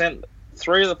sent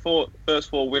 3 of the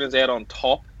first 4 winners out on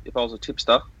top if I was a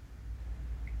tipster,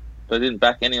 but I didn't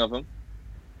back any of them.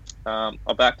 I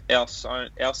backed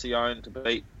Alcyone to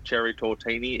beat Cherry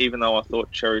Tortini, even though I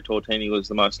thought Cherry Tortini was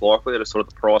the most likely. I just thought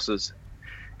the prices,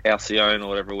 Alcyone or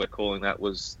whatever we're calling that,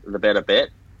 was the better bet.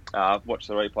 I've watched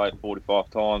the replay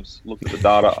 45 times, looked at the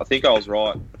data. I think I was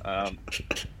right.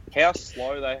 How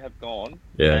slow they have gone,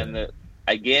 yeah. And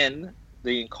again,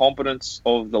 the incompetence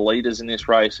of the leaders in this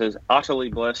race has utterly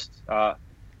blessed the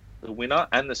winner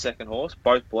and the second horse,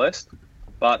 both blessed.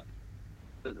 But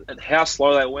how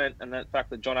slow they went, and the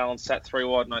fact that John Allen sat 3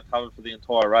 wide, no cover for the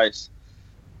entire race,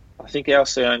 I think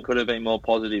Alcyone could have been more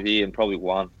positive here and probably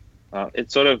won.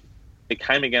 It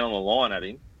came again on the line at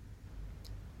him.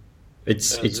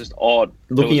 It's just odd.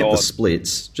 Looking at the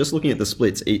splits,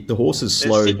 the horses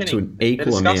slowed to an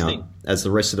equal amount as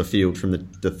the rest of the field from the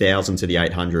 1,000 to the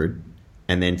 800,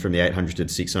 and then from the 800 to the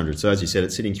 600. So as you said,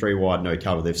 it's sitting 3 wide, no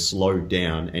cover. They've slowed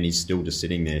down, and he's still just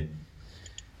sitting there.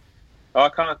 I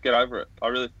can't get over it.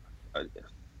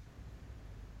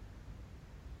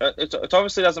 It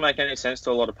obviously doesn't make any sense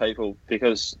to a lot of people,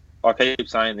 because I keep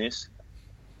saying this,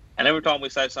 and every time we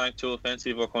say something too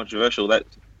offensive or controversial, that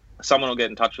someone will get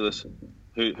in touch with us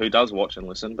who does watch and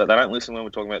listen, but they don't listen when we're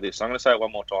talking about this. So I'm going to say it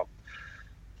one more time.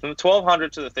 From the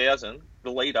 1,200 to the 1,000,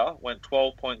 the leader went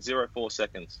 12.04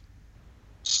 seconds.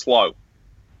 Slow.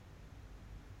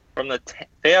 From the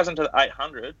 1,000 to the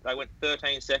 800, they went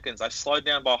 13 seconds. They slowed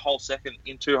down by a whole second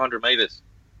in 200 metres.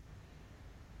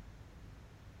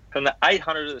 From the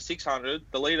 800 to the 600,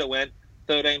 the leader went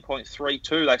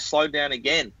 13.32. They slowed down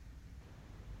again.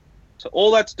 So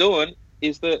all that's doing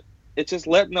is that it's just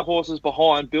letting the horses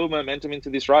behind build momentum into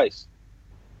this race.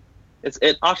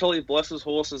 It utterly blesses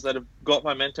horses that have got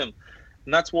momentum.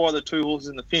 And that's why the 2 horses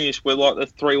in the finish were like the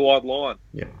 3 wide line.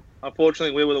 Yeah.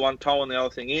 Unfortunately, we were the one towing the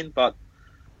other thing in, but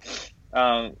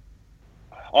I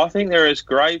think there is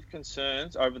grave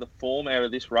concerns over the form out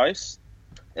of this race.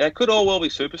 They could all well be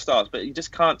superstars, but you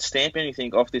just can't stamp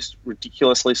anything off this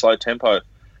ridiculously slow tempo.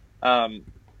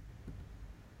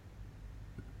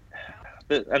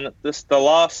 The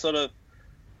last sort of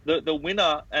the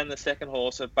winner and the second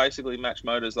horse have basically matched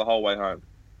motors the whole way home.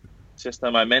 It's just the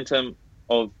momentum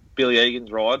of Billy Egan's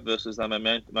ride versus the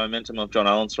momentum of John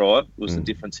Allen's ride was the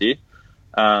difference here.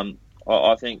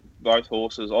 I think both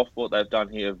horses, off what they've done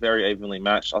here, are very evenly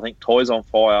matched. I think Toy's on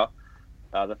fire.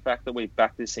 The fact that we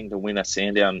backed this thing to win a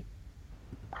Sandown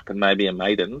and maybe a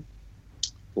maiden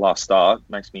last start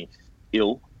makes me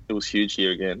ill. It was huge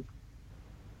here again.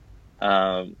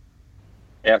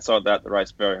 Outside that, the race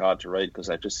very hard to read because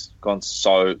they've just gone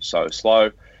so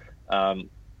slow. So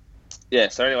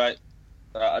anyway,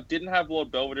 I didn't have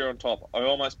Lord Belvedere on top. I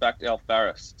almost backed Al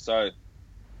Farris. So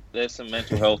there's some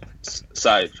mental health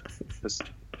saved. Just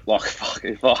like, fuck,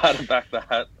 if I had to back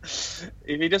that. If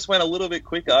he just went a little bit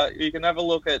quicker, you can have a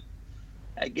look at,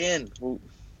 again, we'll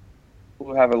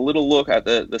have a little look at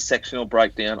the sectional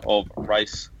breakdown of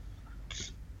race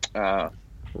 2.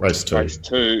 Race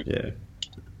 2. Yeah.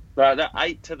 The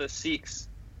 8 to the 6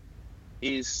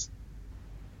 is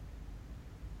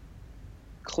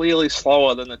clearly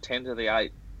slower than the 10 to the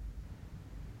 8.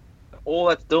 All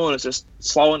that's doing is just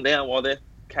slowing down while they're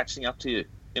catching up to you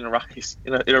in a race,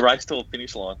 in a race to a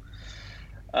finish line.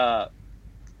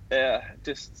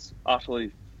 Just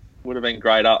utterly would have been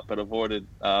great up, but avoided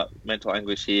mental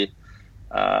anguish here.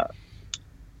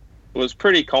 Was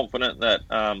pretty confident that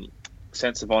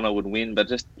Sense of Honour would win, but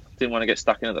just didn't want to get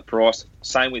stuck into the price.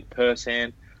 Same with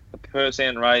Persan. The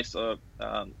Persan race, saw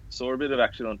a bit of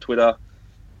action on Twitter,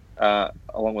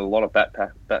 along with a lot of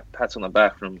pats on the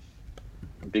back from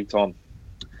Big Tom.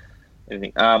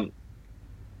 Anything.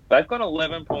 They've gone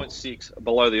 11.6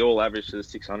 below the all average to the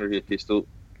 600 here, Pistol.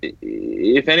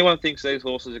 If anyone thinks these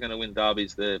horses are going to win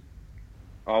derbies, I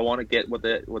want to get what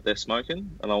they're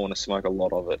smoking, and I want to smoke a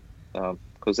lot of it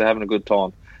because they're having a good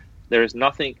time. There is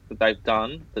nothing that they've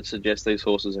done that suggests these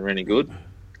horses are any good.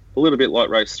 A little bit like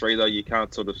race 3, though, you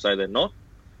can't sort of say they're not.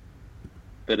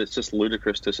 But it's just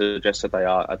ludicrous to suggest that they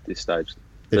are at this stage.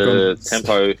 The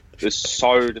tempo is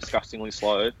so disgustingly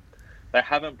slow. They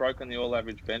haven't broken the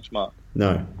all-average benchmark.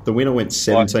 No. The winner went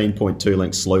 17.2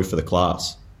 lengths slow for the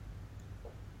class.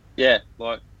 Yeah,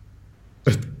 I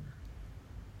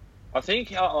think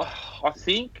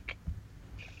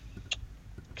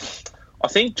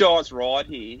Jai's ride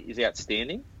here is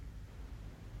outstanding.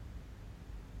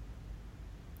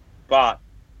 But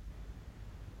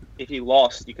if he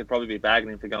lost, you could probably be bagging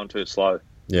him for going too slow.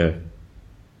 Yeah.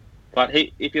 But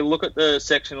if you look at the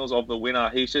sectionals of the winner,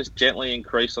 he's just gently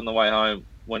increased on the way home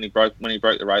when he broke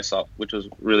the race up, which was a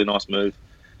really nice move.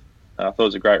 I thought it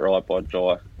was a great ride by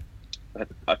Jai.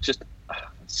 Just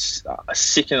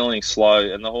sickeningly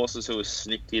slow, and the horses who were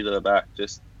snicked here to the back,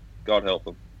 just God help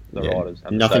them. The riders.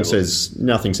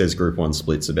 Nothing says Group 1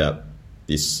 splits about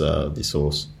this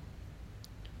horse.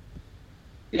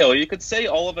 Yeah, well, you could see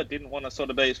Oliver didn't want to sort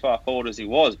of be as far forward as he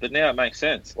was, but now it makes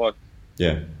sense.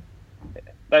 They've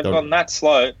gone that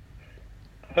slow.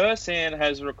 Persan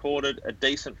has recorded a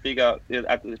decent figure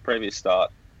at the previous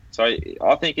start. So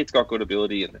I think it's got good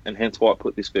ability, and hence why I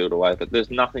put this field away. But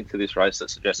there's nothing to this race that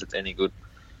suggests it's any good.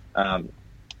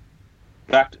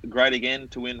 Backed great again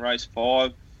to win race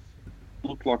 5.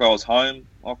 Looked like I was home.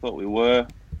 I thought we were.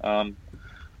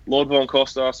 Lord Von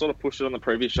Costa, I sort of pushed it on the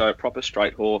previous show. Proper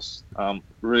straight horse.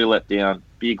 Really let down.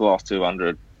 Big last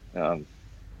 200.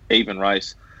 Even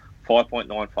race.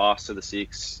 5.9 fast to the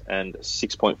 6 and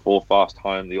 6.4 fast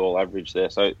home, the all average there.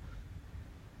 So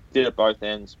did at both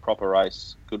ends. Proper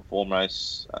race. Good form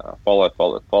race. Follow.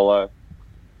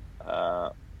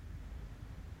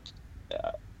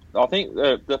 I think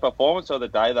the performance of the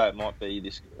day, though, might be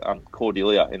this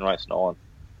Cordelia in race 9.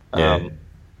 Yeah.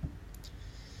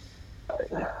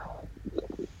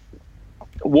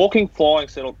 Walking Flying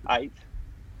settled 8th,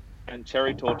 and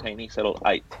Cherry Tortini settled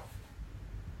 8th.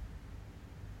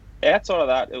 Outside of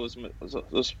that, it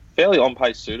was fairly on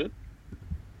pace suited,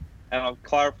 and I've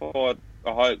clarified,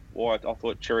 I hope, why I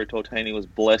thought Cherry Tortini was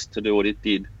blessed to do what it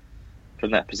did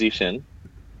from that position.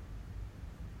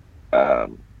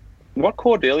 What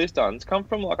Cordelia's done is come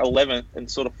from like 11th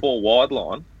and sort of 4 wide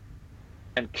line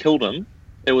and killed him.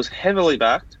 It was heavily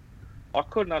backed. I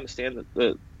couldn't understand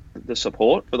the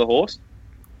support for the horse.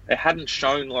 It hadn't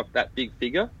shown like that big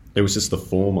figure. It was just the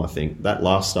form, I think. That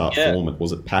last start form,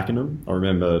 was it Pakenham? I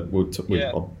remember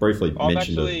I briefly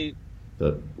mentioned it.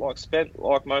 But Spent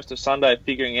like most of Sunday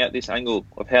figuring out this angle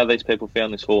of how these people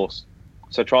found this horse.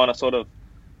 So trying to sort of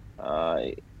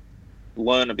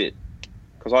learn a bit,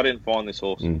 because I didn't find this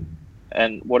horse.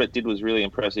 And what it did was really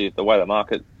impressive. The way the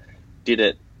market did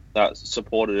it,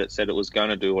 supported it, said it was going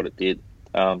to do what it did.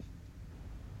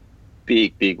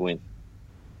 Big win.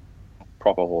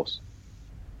 Proper horse.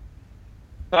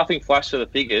 Nothing flash to the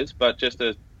figures, but just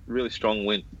a really strong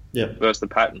win versus the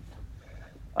pattern.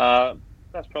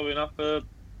 That's probably enough for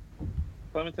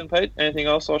Flemington, Pete. Anything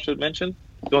else I should mention? Do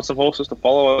you want some horses to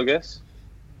follow, I guess?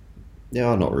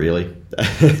 Yeah, not really.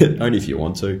 Only if you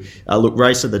want to. Look,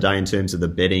 race of the day in terms of the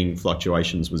betting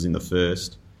fluctuations was in the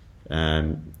first.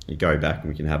 You go back and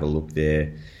we can have a look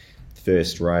there.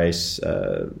 First race,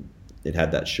 it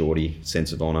had that shorty,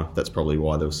 Sense of Honour. That's probably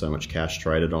why there was so much cash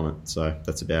traded on it. So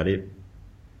that's about it.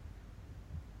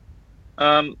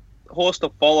 Horse to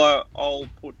follow, I'll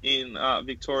put in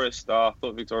Victoria Star. I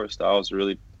thought Victoria Star was a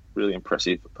really, really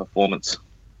impressive performance.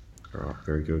 All right,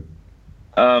 very good.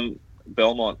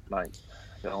 Belmont, mate.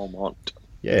 Belmont.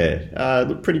 Yeah,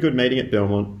 look, pretty good meeting at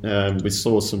Belmont. We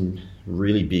saw some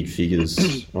really big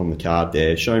figures on the card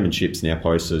there. Showmanship's now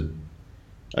posted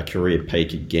a career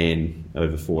peak again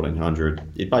over 1,400.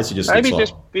 It basically just maybe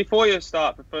just before you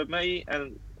start, for me,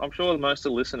 and I'm sure most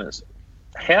of the listeners,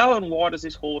 how and why does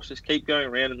this horse just keep going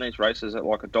around in these races at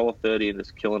like $1.30 and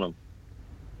just killing them?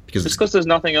 Because there's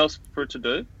nothing else for it to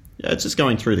do? Yeah, it's just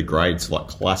going through the grades, like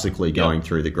classically going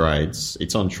through the grades.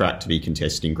 It's on track to be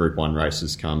contesting Group 1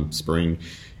 races come spring,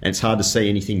 and it's hard to see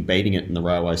anything beating it in the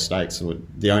Railway Stakes. So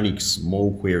the only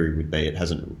small query would be it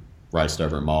hasn't raced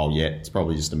over a mile yet. It's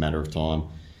probably just a matter of time.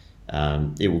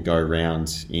 It will go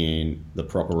round in the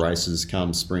proper races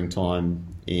come springtime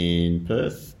in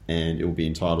Perth, and it will be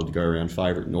entitled to go around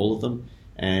favourite in all of them,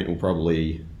 and it will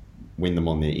probably win them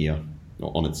on their ear,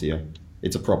 or on its ear.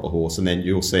 It's a proper horse, and then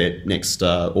you'll see it next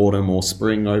autumn or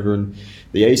spring over in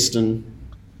the east, and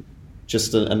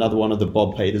just another one of the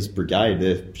Bob Peters brigade.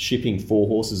 They're shipping 4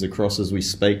 horses across as we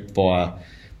speak via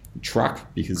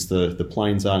truck because the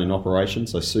planes aren't in operation.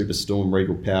 So Superstorm,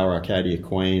 Regal Power, Arcadia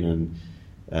Queen, and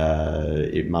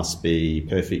it must be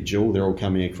Perfect Jewel. They're all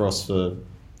coming across for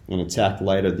an attack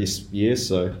later this year.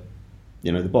 So,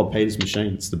 you know, the Bob Peters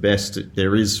machine, it's the best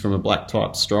there is from a black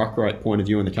type strike rate point of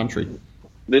view in the country.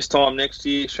 This time next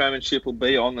year, Showmanship will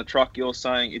be on the truck. You're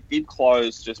saying it did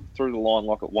close just through the line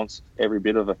like it wants every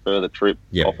bit of a further trip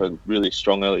off a really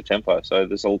strong early tempo. So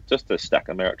there's just a stack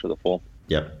of merit to the form.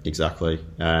 Yep, exactly.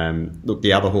 Look,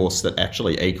 the other horse that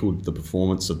actually equalled the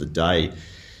performance of the day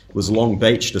was Long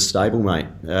Beach, the stablemate.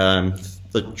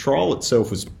 The trial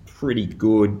itself was pretty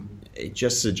good. It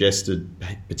just suggested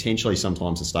potentially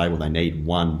sometimes a stable, they need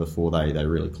one before they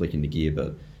really click into gear,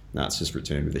 but no, it's just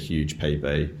returned with a huge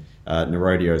PB.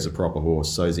 Narodio is a proper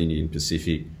horse, so is Indian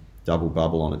Pacific. Double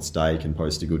Bubble on its day can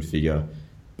post a good figure.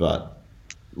 But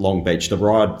Long Beach, the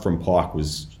ride from Pike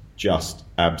was just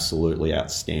absolutely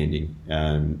outstanding.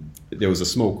 There was a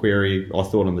small query, I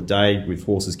thought, on the day with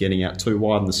horses getting out too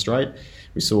wide in the straight.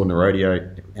 We saw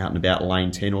Narodio out and about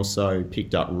lane 10 or so,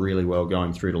 picked up really well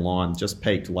going through the line, just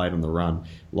peaked late on the run.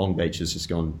 Long Beach has just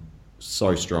gone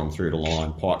so strong through the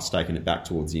line. Pike's taken it back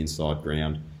towards the inside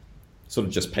ground. Sort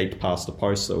of just peaked past the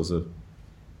post. So it was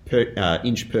a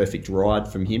inch perfect ride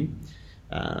from him.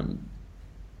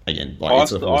 Again, like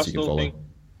it's a horse you can follow.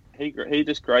 He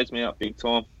just grades me out big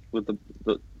time. with the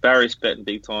Barry's betting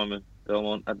big time in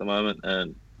Belmont at the moment,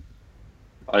 and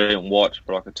I didn't watch,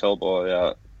 but I could tell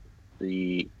by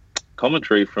the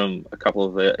commentary from a couple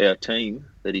of our team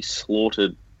that he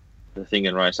slaughtered the thing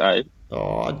in race 8.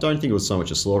 Oh, I don't think it was so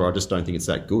much a slaughter. I just don't think it's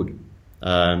that good.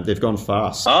 They've gone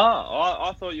fast.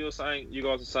 I thought you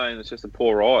guys were saying it's just a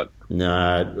poor ride.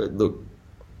 No, look,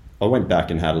 I went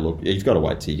back and had a look. You've got to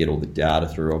wait till you get all the data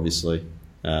through, obviously.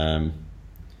 I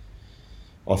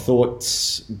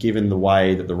thought, given the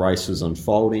way that the race was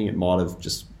unfolding, it might have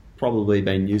just probably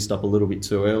been used up a little bit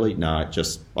too early. No,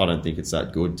 I don't think it's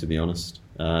that good, to be honest.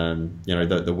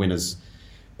 The winners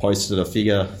posted a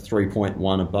figure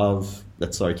 3.1 above.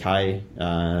 That's okay.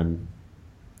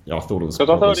 I thought it was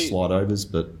probably slight overs,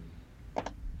 but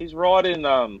his ride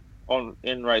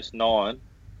in race 9,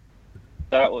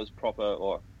 that was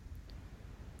proper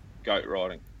goat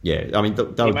riding. Yeah, I mean, they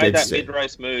were he made that set.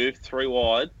 mid-race move 3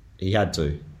 wide. He had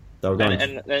to. They were going,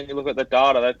 and then you look at the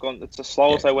data. They've gone. It's the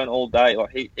slowest they went all day.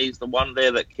 He's the one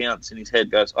there that counts in his head.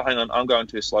 Goes, oh, hang on, I'm going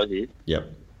too slow here.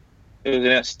 Yep. It was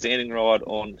an outstanding ride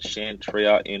on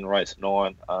Chantria in race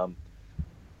 9.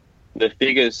 The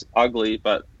figure's ugly,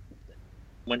 but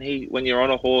when you're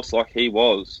on a horse like he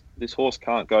was, this horse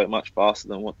can't go much faster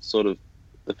than what sort of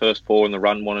the first 4 in the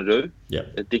run want to do. Yeah,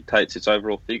 it dictates its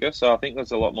overall figure. So I think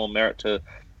there's a lot more merit to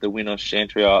the win of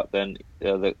Chantria than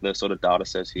the sort of data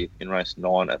says here in race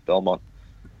 9 at Belmont.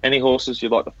 Any horses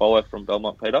you'd like to follow from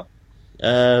Belmont, Peter?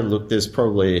 Look, there's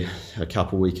probably a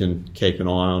couple we can keep an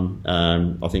eye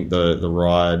on. I think the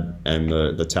ride and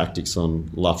the tactics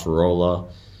on La Farola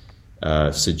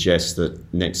suggest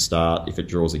that next start, if it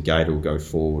draws a gate, it'll go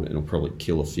forward and it'll probably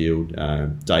kill a field.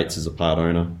 Dates is a part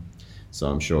owner, so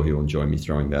I'm sure he'll enjoy me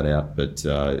throwing that out. But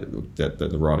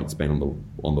the riding's been on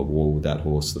the wall with that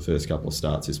horse the first couple of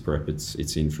starts. His prep,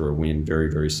 it's in for a win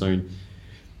very, very soon.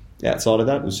 Outside of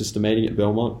that, it was just a meeting at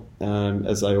Belmont,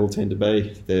 as they all tend to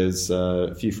be. There's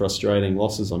a few frustrating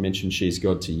losses. I mentioned She's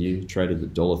God to You, traded the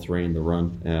 $1.03 in the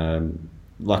run.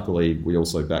 Luckily, we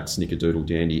also backed Snickerdoodle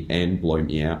Dandy and Blow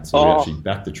Me Out, so we actually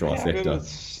backed the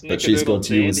trifecta. But She's God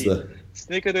to You was the...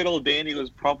 Snickerdoodle Dandy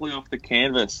was probably off the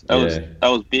canvas. That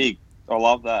was big. I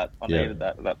love that. I needed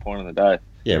that at that point in the day.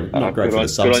 Yeah, not great for the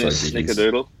subs.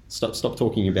 Snickerdoodle. Stop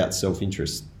talking about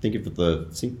self-interest. Think of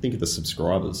the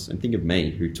subscribers, and think of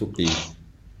me, who took the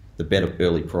better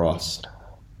early price.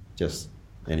 Just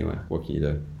anyway, what can you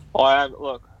do?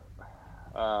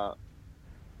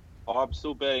 I'm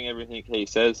still betting everything he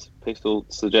says. Pistol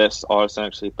suggests I don't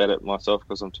actually bet it myself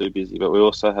because I'm too busy. But we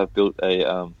also have built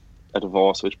a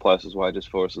device which places wages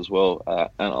for us as well.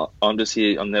 And I'm just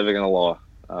here. I'm never going to lie.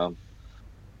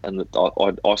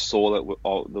 I saw that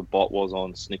the bot was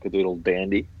on Snickerdoodle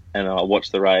Dandy, and I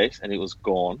watched the race, and it was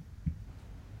gone,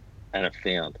 and it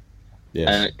found. Yes.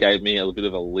 And it gave me a bit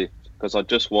of a lift, because I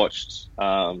just watched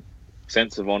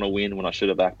Sense of Honor win when I should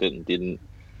have backed it and didn't.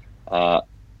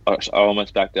 I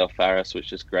almost backed Alfaris, which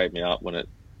just graved me up when it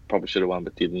probably should have won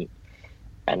but didn't.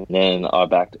 And then I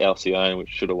backed Alcyone, which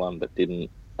should have won but didn't.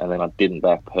 And then I didn't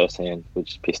back Persan,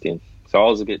 which pissed in. So I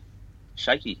was a bit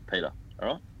shaky, Peter, all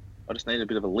right? I just needed a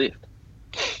bit of a lift.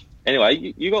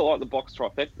 Anyway, you got the box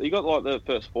trifecta. You got the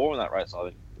first 4 in that race, I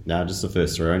think. No, just the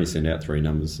first 3. I only send out 3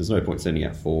 numbers. There's no point sending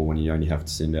out 4 when you only have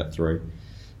to send out 3.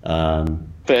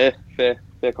 Fair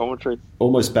commentary.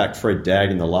 Almost backed Fred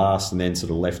Dagg in the last, and then sort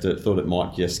of left it. Thought it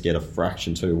might just get a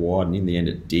fraction too wide, and in the end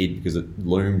it did, because it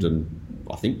loomed and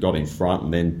I think got in front,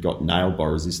 and then got nailed by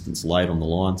resistance late on the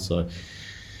line. So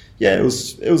yeah, it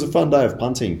was a fun day of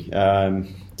punting.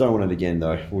 Don't want it again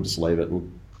though. We'll just leave it. We'll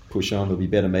push on. There'll be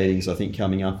better meetings, I think,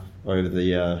 coming up over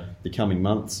the coming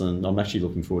months, and I'm actually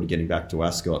looking forward to getting back to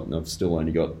Ascot, and I've still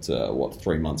only got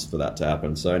 3 months for that to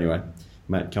happen. So anyway,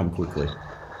 mate, come quickly.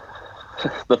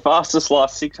 The fastest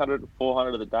last 600 and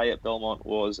 400 of the day at Belmont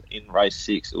was in race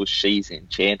 6. It was She's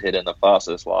Enchanted, and the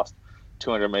fastest last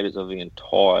 200 metres of the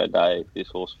entire day, this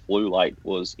horse flew late,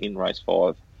 was in race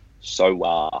 5. So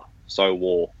War.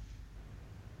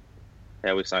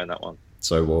 How are we saying that one?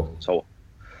 So War.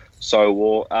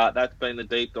 That's been the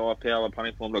deep dive, power of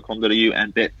puntingform.com.au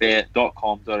and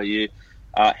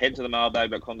betfair.com.au. Head to the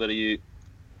mailbag.com.au. Nick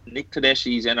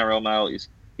Tedeschi's NRL mail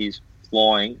is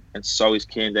flying, and so is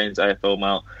Cam Dean's AFL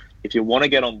mail. If you want to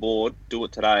get on board, do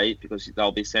it today, because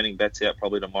they'll be sending bets out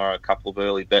probably tomorrow. A couple of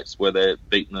early bets where they're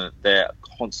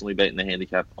constantly beating the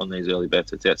handicap on these early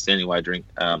bets. It's outstanding wagering.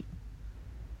 I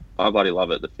bloody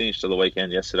love it. The finish of the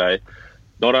weekend yesterday,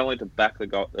 not only to back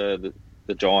the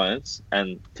Giants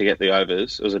and to get the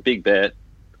overs, it was a big bet.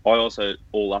 I also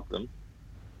all upped them,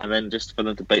 and then just for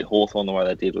them to beat Hawthorn the way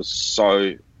they did was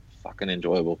so fucking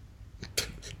enjoyable.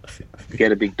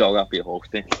 Get a big dog up your Hawks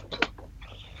thing.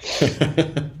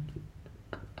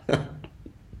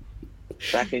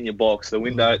 Back in your box. The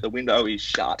window is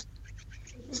shut.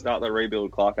 Start the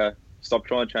rebuild, Clarko. Stop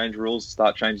trying to change rules.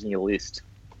 Start changing your list.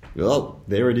 Well,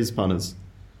 there it is, punters.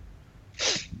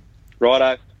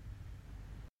 Righto.